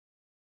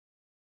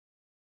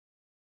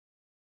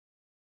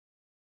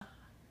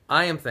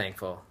I am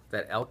thankful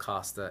that El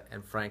Costa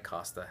and Frank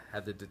Costa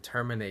had the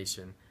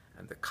determination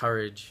and the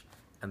courage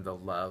and the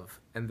love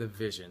and the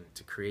vision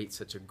to create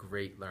such a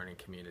great learning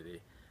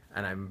community.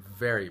 And I'm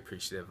very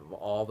appreciative of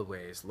all the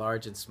ways,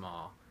 large and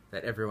small,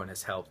 that everyone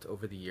has helped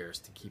over the years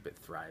to keep it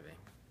thriving.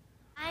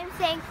 I'm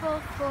thankful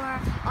for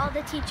all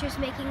the teachers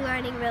making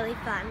learning really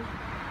fun.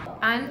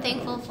 I'm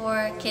thankful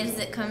for kids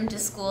that come to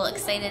school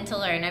excited to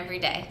learn every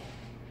day.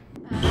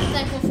 I'm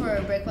thankful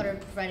for Breakwater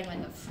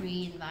providing a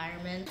free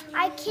environment.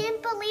 I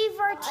can't believe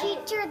our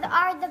teachers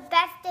are the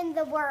best in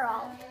the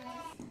world.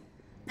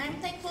 I'm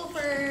thankful for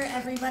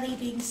everybody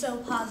being so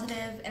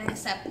positive and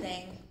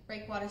accepting.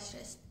 Breakwater's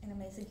just an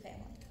amazing family.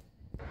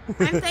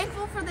 I'm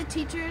thankful for the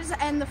teachers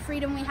and the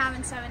freedom we have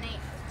in 7-8.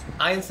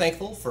 I am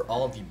thankful for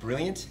all of the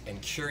brilliant and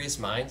curious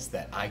minds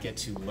that I get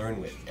to learn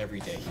with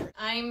every day here.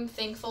 I'm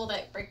thankful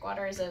that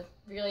Breakwater is a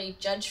really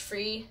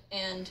judge-free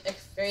and a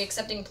very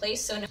accepting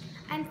place.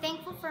 I'm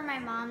thankful for my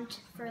mom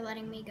for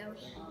letting me go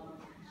here.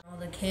 All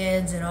the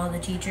kids and all the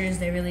teachers,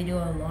 they really do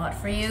a lot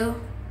for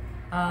you.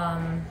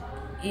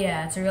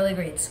 Yeah, it's a really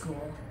great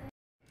school.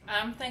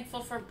 I'm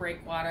thankful for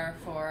Breakwater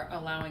for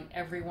allowing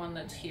everyone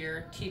that's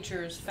here,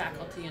 teachers,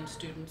 faculty, and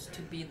students,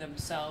 to be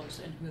themselves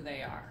and who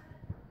they are.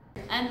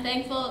 I'm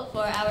thankful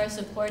for our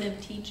supportive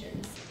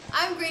teachers.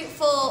 I'm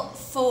grateful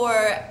for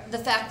the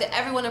fact that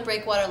everyone at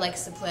Breakwater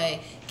likes to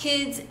play,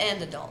 kids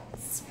and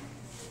adults.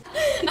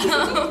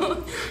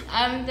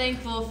 I'm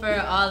thankful for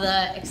all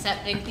the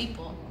accepting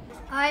people.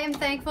 I am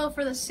thankful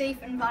for the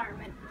safe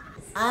environment.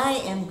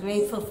 I am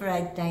grateful for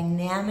a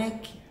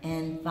dynamic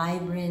and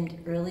vibrant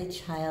early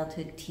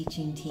childhood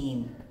teaching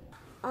team.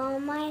 All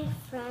my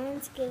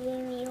friends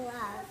giving me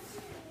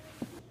love.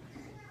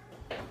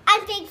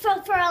 I'm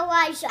thankful for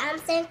Elijah. I'm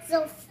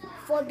thankful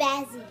for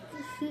Bazzy.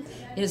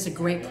 It is a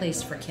great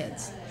place for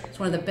kids. It's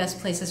one of the best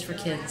places for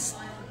kids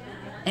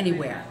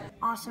anywhere.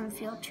 Awesome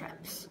field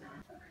trips.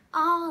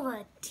 All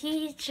the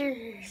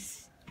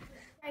teachers.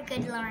 A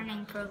good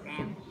learning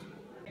program.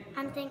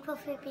 I'm thankful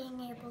for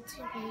being able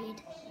to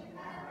read.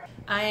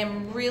 I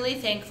am really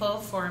thankful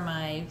for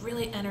my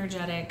really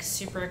energetic,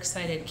 super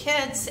excited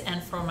kids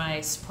and for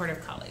my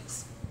supportive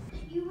colleagues.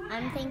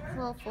 I'm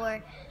thankful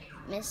for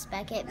Miss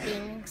Beckett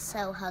being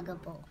so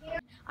huggable.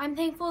 I'm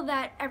thankful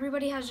that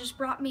everybody has just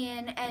brought me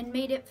in and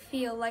made it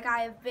feel like I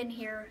have been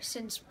here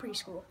since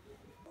preschool.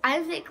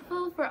 I'm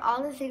thankful for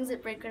all the things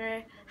that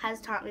Breakwater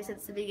has taught me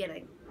since the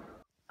beginning.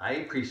 I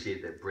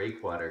appreciate that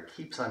Breakwater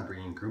keeps on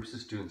bringing groups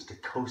of students to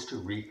Costa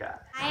Rica.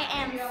 I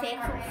am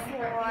thankful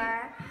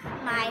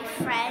for my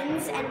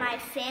friends and my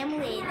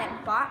family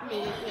that brought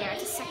me here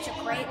to such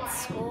a great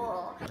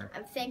school.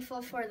 I'm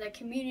thankful for the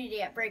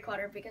community at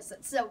Breakwater because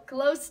it's so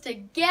close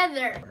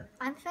together.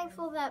 I'm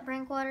thankful that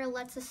Breakwater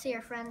lets us see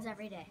our friends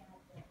every day.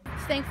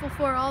 Thankful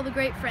for all the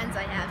great friends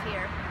I have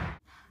here.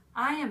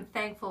 I am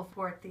thankful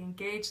for the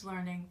engaged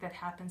learning that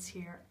happens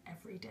here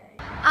every day.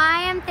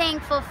 I am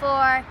thankful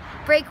for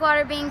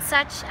Breakwater being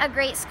such a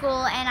great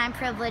school, and I'm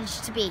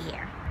privileged to be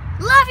here.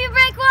 Love you,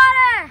 Breakwater!